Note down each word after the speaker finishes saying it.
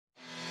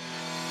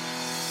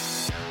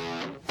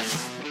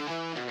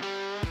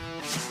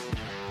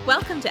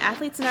Welcome to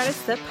Athletes and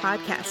Artists, the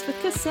podcast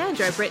with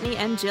Cassandra, Brittany,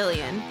 and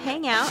Jillian.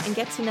 Hang out and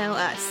get to know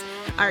us,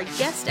 our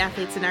guest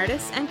athletes and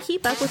artists, and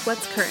keep up with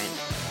what's current.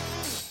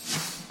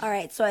 All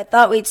right, so I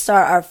thought we'd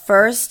start our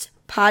first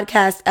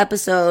podcast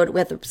episode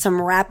with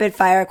some rapid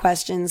fire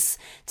questions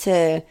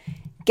to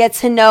get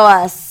to know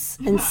us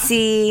and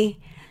see,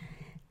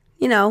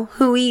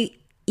 who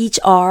we each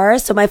are.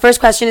 So my first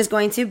question is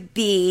going to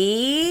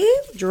be,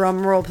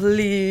 drum roll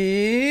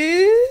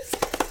please.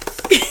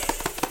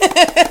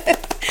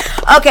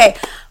 Okay,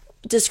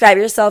 describe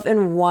yourself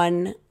in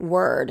one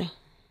word.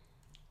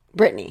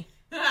 Brittany.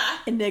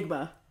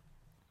 Enigma.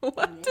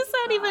 What does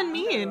that even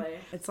mean?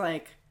 It's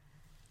like,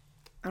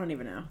 I don't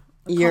even know.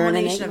 You're an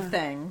Combination enigma. of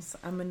things.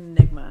 I'm an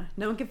enigma.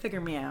 No one can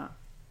figure me out.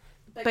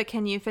 But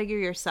can you figure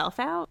yourself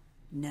out?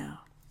 No.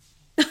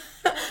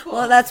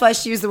 Well, that's why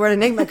she used the word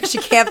enigma, because she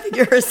can't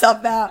figure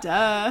herself out.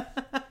 Duh.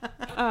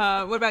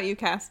 What about you,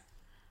 Cass?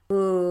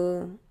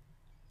 Ooh.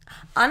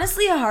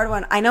 Honestly, a hard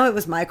one. I know it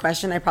was my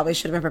question. I probably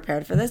should have been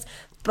prepared for this.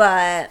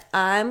 But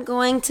I'm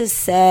going to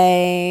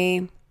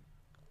say...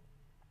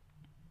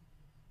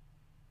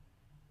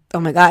 Oh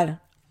my God.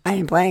 I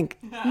am blank.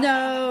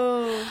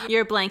 No.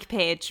 Your blank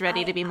page,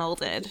 ready to be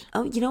molded.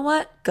 Oh, you know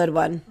what? Good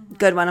one.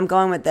 Good one. I'm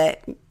going with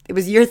it. It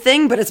was your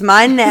thing, but it's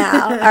mine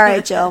now. All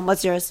right, Jill.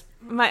 What's yours?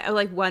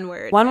 One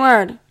word. One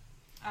word.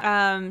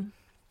 I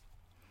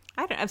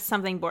don't have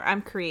something more.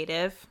 I'm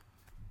creative.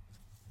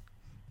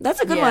 That's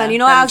a good Yeah, one. that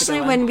is a Actually,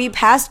 good one. when we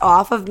passed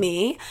off of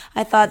me,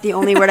 I thought the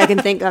only word I can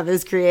think of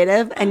is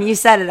creative. And you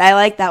said it. I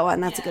like that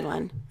one. That's a good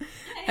one.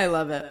 I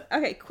love it.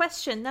 Okay,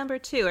 question number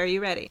 2. Are you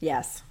ready?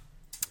 Yes.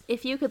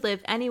 If you could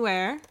live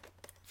anywhere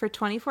for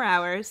 24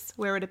 hours,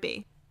 where would it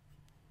be?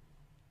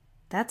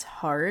 That's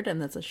hard,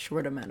 and that's a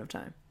short amount of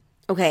time.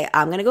 Okay,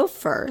 I'm going to go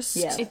first.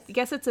 Yeah. I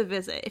guess it's a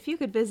visit. If you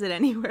could visit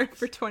anywhere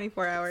for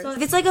 24 hours. So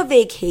if it's like a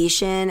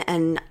vacation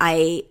and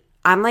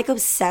I'm like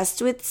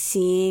obsessed with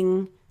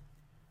seeing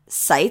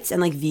sights and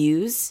like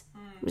views,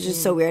 which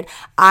is so weird.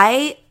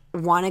 I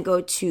want to go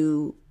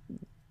to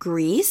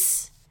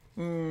Greece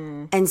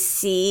and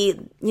see,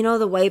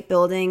 the white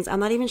buildings. I'm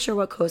not even sure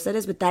what coast that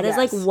is, but that is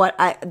like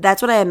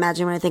that's what I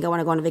imagine when I think I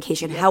want to go on a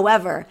vacation.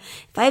 However,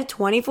 if I have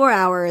 24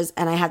 hours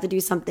and I have to do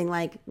something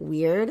like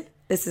weird,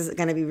 this is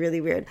going to be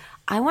really weird.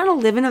 I want to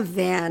live in a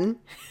van.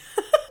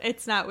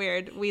 It's not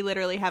weird. We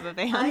literally have a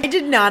van. I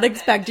did not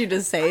expect you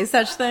to say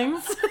such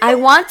things. I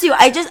want to.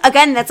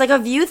 Again, that's like a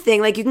view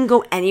thing. Like you can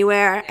go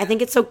anywhere. I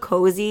think it's so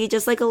cozy.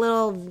 Just like a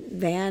little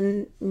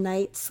van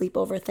night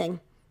sleepover thing.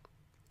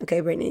 Okay,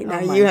 Brittany, now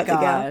you have to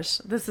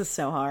go. This is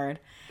so hard.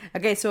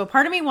 Okay, so a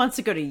part of me wants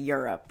to go to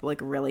Europe, like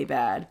really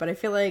bad. But I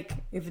feel like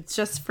if it's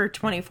just for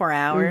 24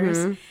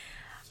 hours.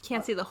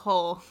 Can't see the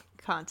whole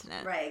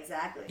continent. Right,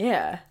 exactly.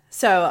 Yeah.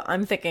 So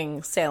I'm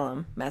thinking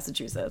Salem,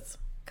 Massachusetts,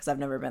 because I've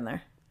never been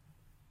there.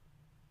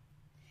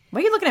 Why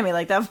are you looking at me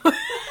like that for?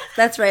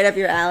 That's right up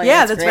your alley.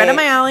 Yeah, that's right great. up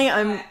my alley.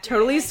 I'm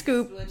totally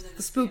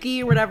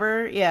spooky or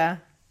whatever. Yeah,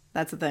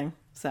 that's the thing.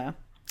 So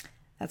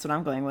that's what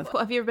I'm going with.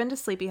 Have you ever been to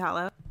Sleepy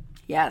Hollow?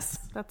 Yes.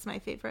 That's my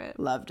favorite.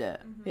 Loved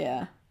it.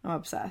 Yeah, I'm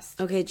obsessed.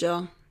 Okay,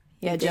 Jill.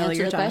 Yeah, To Jill, answer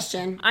your the turn.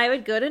 question. I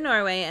would go to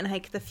Norway and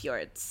hike the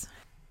fjords.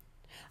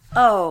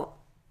 Oh,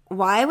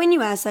 why when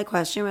you asked that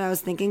question, I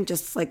was thinking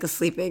just like a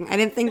sleeping. I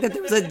didn't think that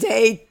there was a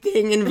day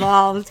thing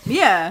involved.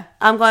 Yeah.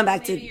 I'm going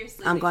back to Greece.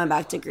 I'm going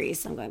back to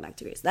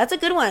Greece. That's a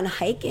good one.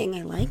 Hiking.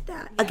 I like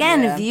that.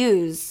 Again, Yeah.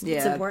 views. Yeah.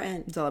 It's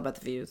important. It's all about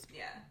the views.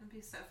 Yeah, it'd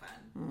be so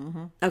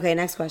fun. Okay,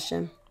 next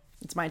question.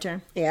 It's my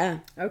turn. Yeah.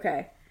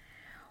 Okay.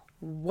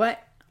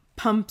 What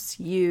pumps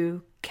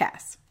you,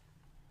 Cass?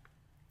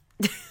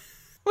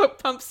 What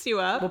pumps you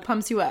up? What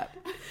pumps you up?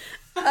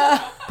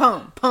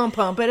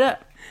 Pump it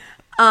up.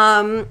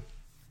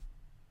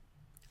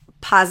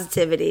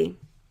 Positivity.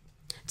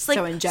 Just like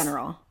So in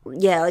general.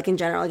 Yeah, like in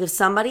general, like if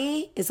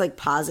somebody is like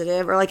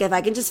positive, or like if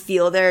I can just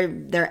feel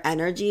their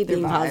energy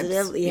being vibes.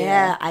 positive,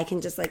 Yeah. I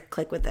can just like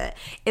click with it.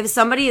 If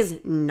somebody is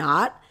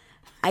not,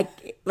 I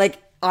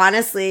like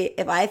honestly,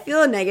 if I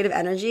feel a negative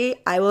energy,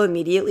 I will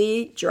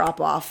immediately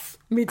drop off.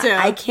 Me too.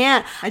 I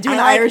can't. I do an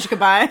like- Irish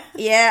goodbye.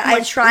 Yeah,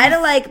 I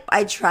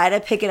try to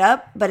pick it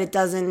up, but it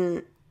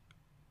doesn't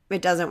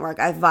work.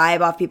 I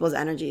vibe off people's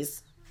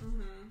energies.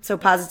 So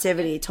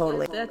positivity,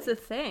 totally. That's the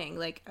thing.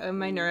 Like in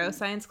my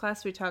neuroscience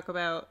class, we talked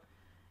about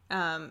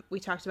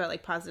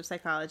like positive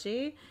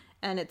psychology,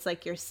 and it's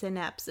like your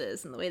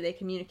synapses and the way they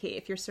communicate.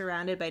 If you're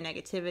surrounded by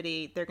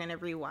negativity, they're going to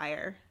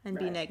rewire and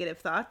be negative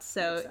thoughts.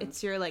 So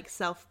it's your like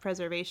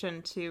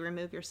self-preservation to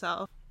remove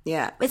yourself.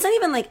 Yeah. It's not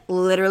even like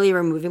literally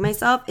removing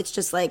myself. It's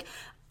just like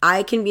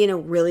I can be in a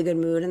really good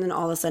mood, and then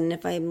all of a sudden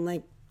if I'm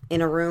like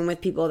in a room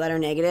with people that are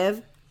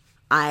negative,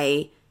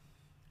 I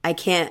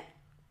can't,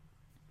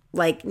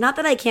 like, not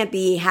that I can't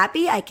be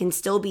happy, I can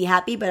still be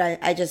happy, but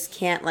I just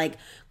can't like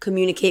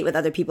communicate with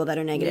other people that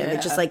are negative. Yeah.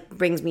 It just like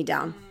brings me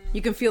down.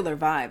 You can feel their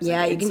vibes.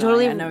 Yeah, you can inside.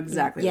 totally. I know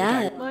exactly. Yeah. What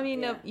you're talking Well, I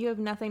mean, no, you have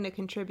nothing to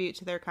contribute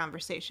to their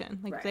conversation.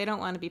 Like, if they don't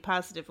want to be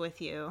positive with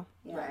you.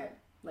 Right.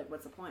 Like,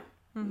 what's the point?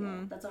 Yeah,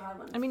 that's a hard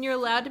one. I mean, you're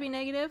allowed to be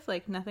negative,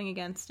 like nothing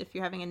against if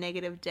you're having a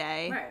negative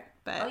day. Right.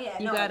 But it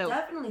you gotta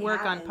definitely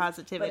work happens, on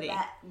positivity.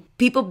 but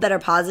people that are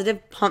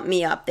positive pump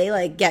me up. They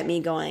like get me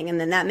going, and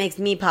then that makes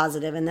me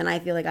positive, and then I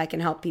feel like I can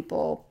help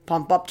people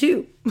pump up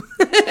too.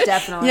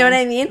 Definitely. You know what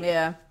I mean?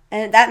 Yeah.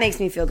 And that makes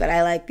me feel good.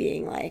 I like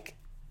being like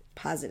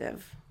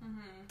positive.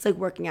 It's like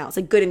working out. It's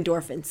like good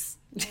endorphins.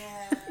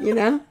 Yeah. You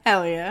know?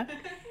 Hell yeah.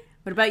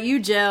 What about you,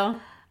 Jill?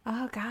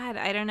 Oh God,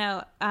 I don't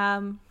know.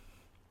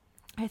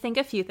 I think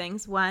a few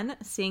things. One,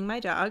 seeing my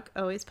dog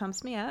always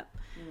pumps me up.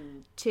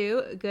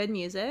 2, good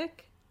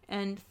music.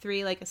 And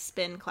 3, like a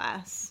spin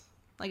class.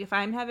 Like if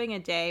I'm having a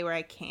day where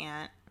I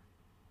can't.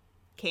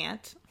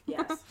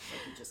 Yes.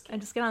 I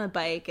just get on the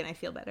bike and I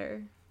feel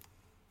better.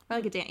 Or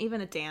like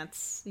even a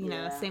dance, you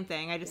know, Yeah. same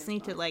thing. I just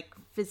need to like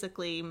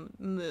physically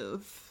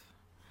move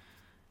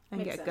and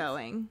Makes get sense.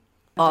 going.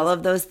 All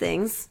of those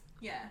things.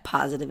 Yeah.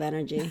 Positive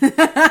energy.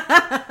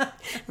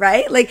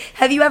 Right? Like,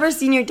 have you ever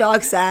seen your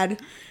dog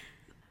sad?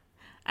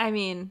 I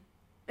mean,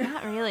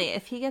 not really.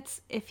 If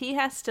he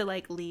has to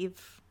like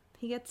leave,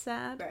 he gets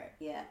sad. Right.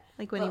 Yeah.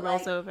 Like when he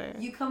rolls over.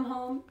 You come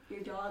home,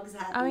 your dog's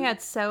happy. Oh my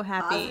God, so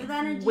happy. Positive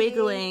energy.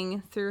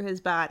 Wiggling through his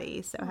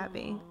body, so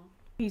happy.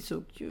 He's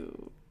so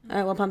cute. All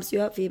right, what pumps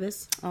you up,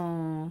 Phoebus?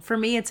 Oh, for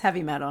me, it's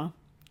heavy metal.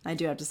 I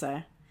do have to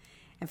say.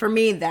 And for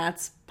me,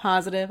 that's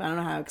positive. I don't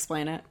know how to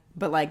explain it.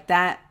 But, like,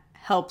 that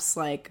helps,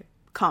 like,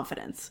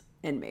 confidence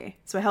in me.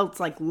 So it helps,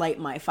 like, light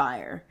my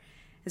fire.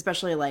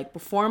 Especially, like,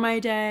 before my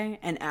day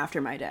and after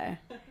my day.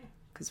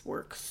 Because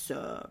work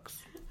sucks.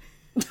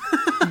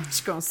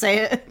 Just gonna say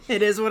it.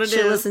 It is what it She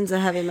is. listens to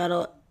heavy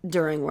metal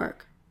during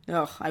work.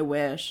 Ugh, I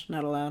wish.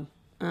 Not allowed.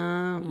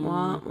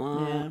 Wah,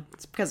 wah. Yeah.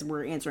 It's because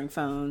we're answering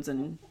phones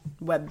and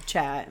web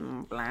chat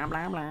and blah,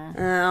 blah, blah.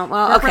 Well,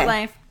 Corporate okay.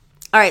 life.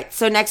 All right,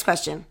 so next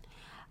question.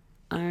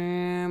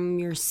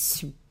 Your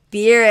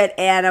spirit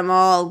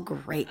animal.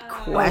 Great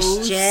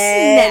question.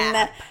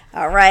 snap.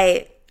 All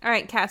right. All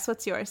right, Cass,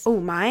 what's yours? Oh,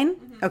 mine?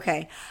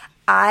 Okay.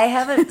 I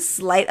have a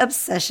slight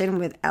obsession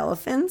with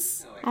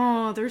elephants.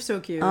 Oh, they're so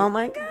cute. Oh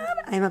my God.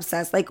 I'm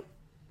obsessed. Like,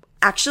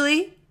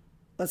 actually,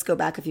 let's go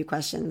back a few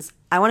questions.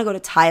 I want to go to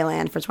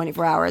Thailand for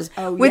 24 hours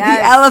with yes.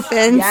 the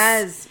elephants.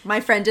 Yes. My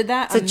friend did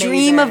that. It's a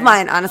dream of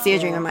mine. Honestly, a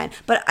dream of mine.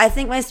 But I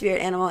think my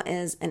spirit animal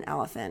is an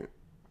elephant.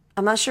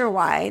 I'm not sure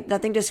why.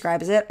 Nothing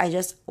describes it. I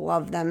just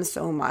love them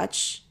so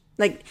much.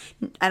 Like,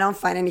 I don't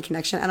find any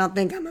connection. I don't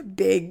think I'm a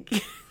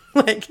big,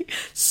 like,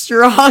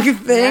 strong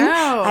thing.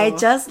 No. I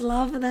just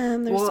love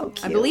them. They're so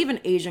cute. I believe in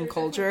Asian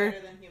culture,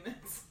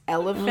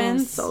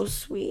 elephants so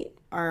sweet.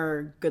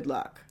 are good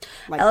luck.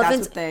 Like,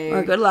 Elephants that's what they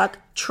are good luck.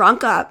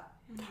 Trunk up.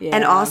 Yeah.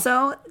 And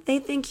also, they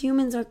think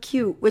humans are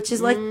cute, which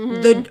is like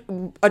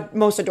the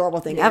most adorable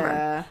thing ever.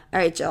 Yeah. All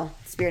right, Jill.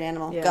 Spirit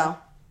animal. Yeah. Go.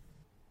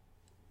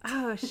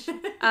 Oh,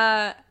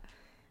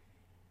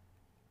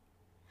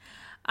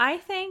 I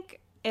think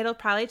it'll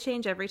probably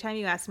change every time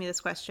you ask me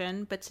this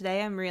question, but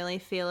today I'm really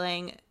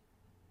feeling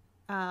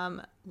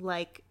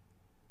like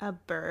a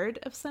bird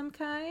of some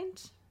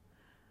kind.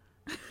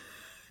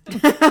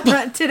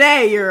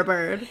 Today you're a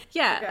bird.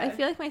 Yeah, I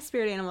feel like my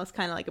spirit animal is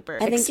kind of like a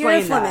bird. I think you're a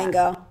Explain that.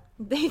 flamingo.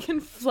 They can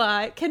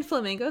fly. Can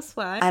flamingos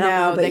fly? I don't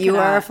No, know, but they you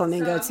are a cannot.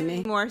 flamingo to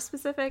me. More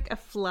specific, a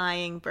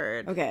flying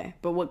bird Okay,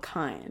 but what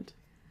kind?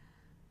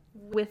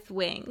 with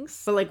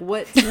wings. But like,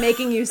 what's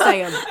making you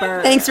say a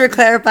bird? Thanks for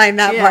clarifying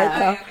that Yeah. part,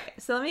 though.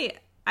 So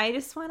I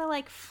just want to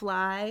like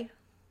fly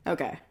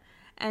Okay.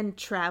 and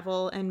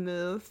travel and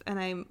move, and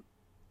I'm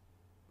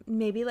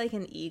maybe like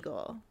an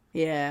eagle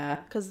Yeah.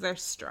 because they're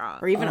strong.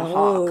 Or even a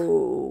hawk.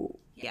 Oh,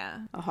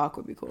 Yeah. A hawk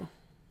would be cool.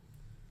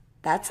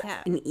 that's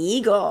Yeah. an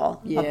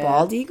eagle. A Yeah.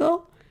 bald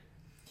eagle?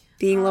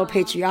 Being a little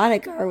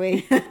patriotic, are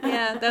we?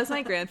 Yeah, that was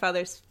my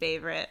grandfather's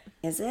favorite.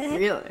 Is it?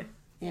 Really?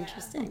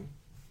 Interesting.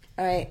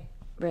 All right,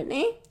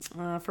 Brittany?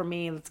 For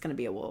me, it's gonna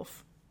be a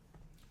wolf.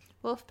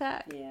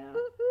 Wolfpack. Yeah.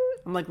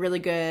 I'm like really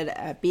good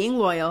at being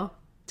loyal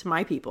to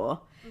my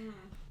people,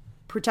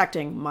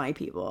 protecting my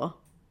people,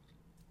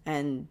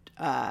 and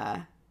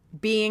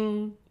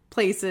being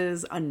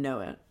places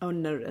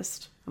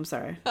unnoticed. I'm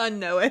sorry.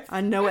 Unknoweth.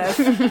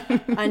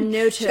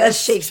 Unnoticed.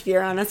 That's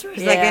Shakespeare on us for a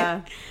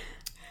Yeah.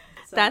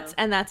 That's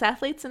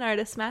athletes and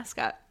artists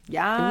mascot.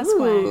 Yes. second.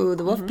 Queen. Ooh,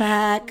 the wolf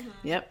pack.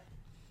 Yep.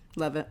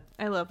 Love it.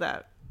 I love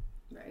that.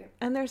 Right.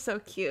 And they're so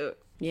cute.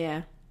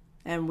 Yeah.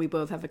 And we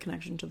both have a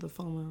connection to the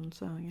full moon,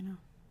 so you know.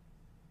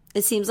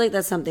 It seems like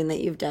that's something that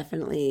you've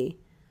definitely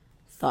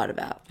thought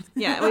about.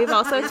 Yeah, we've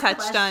also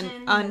touched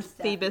on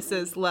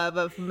Phoebus's love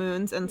of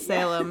moons and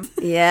Salem.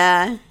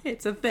 Yeah.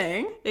 It's a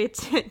thing.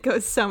 It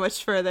goes so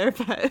much further,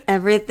 but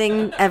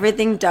Everything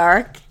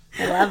dark.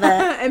 I love it.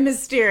 And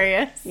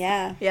mysterious.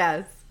 Yeah.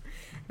 Yes.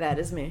 That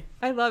is me.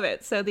 I love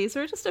it. So these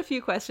were just a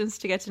few questions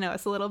to get to know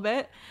us a little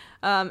bit.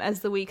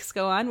 As the weeks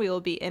go on, we will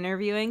be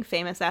interviewing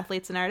famous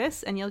athletes and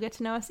artists, and you'll get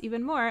to know us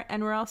even more.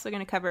 And we're also going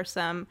to cover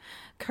some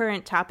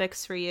current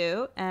topics for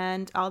you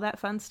and all that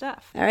fun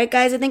stuff. All right,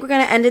 guys, I think we're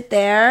going to end it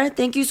there.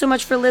 Thank you so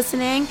much for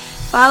listening.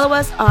 Follow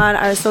us on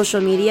our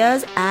social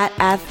medias at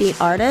Athlete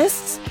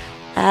Artists.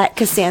 at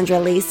Cassandra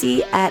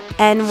Lacey, at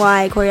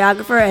NY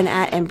Choreographer, and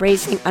at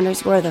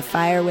embracing_the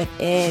fire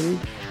within.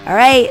 All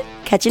right,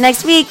 catch you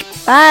next week.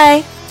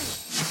 Bye.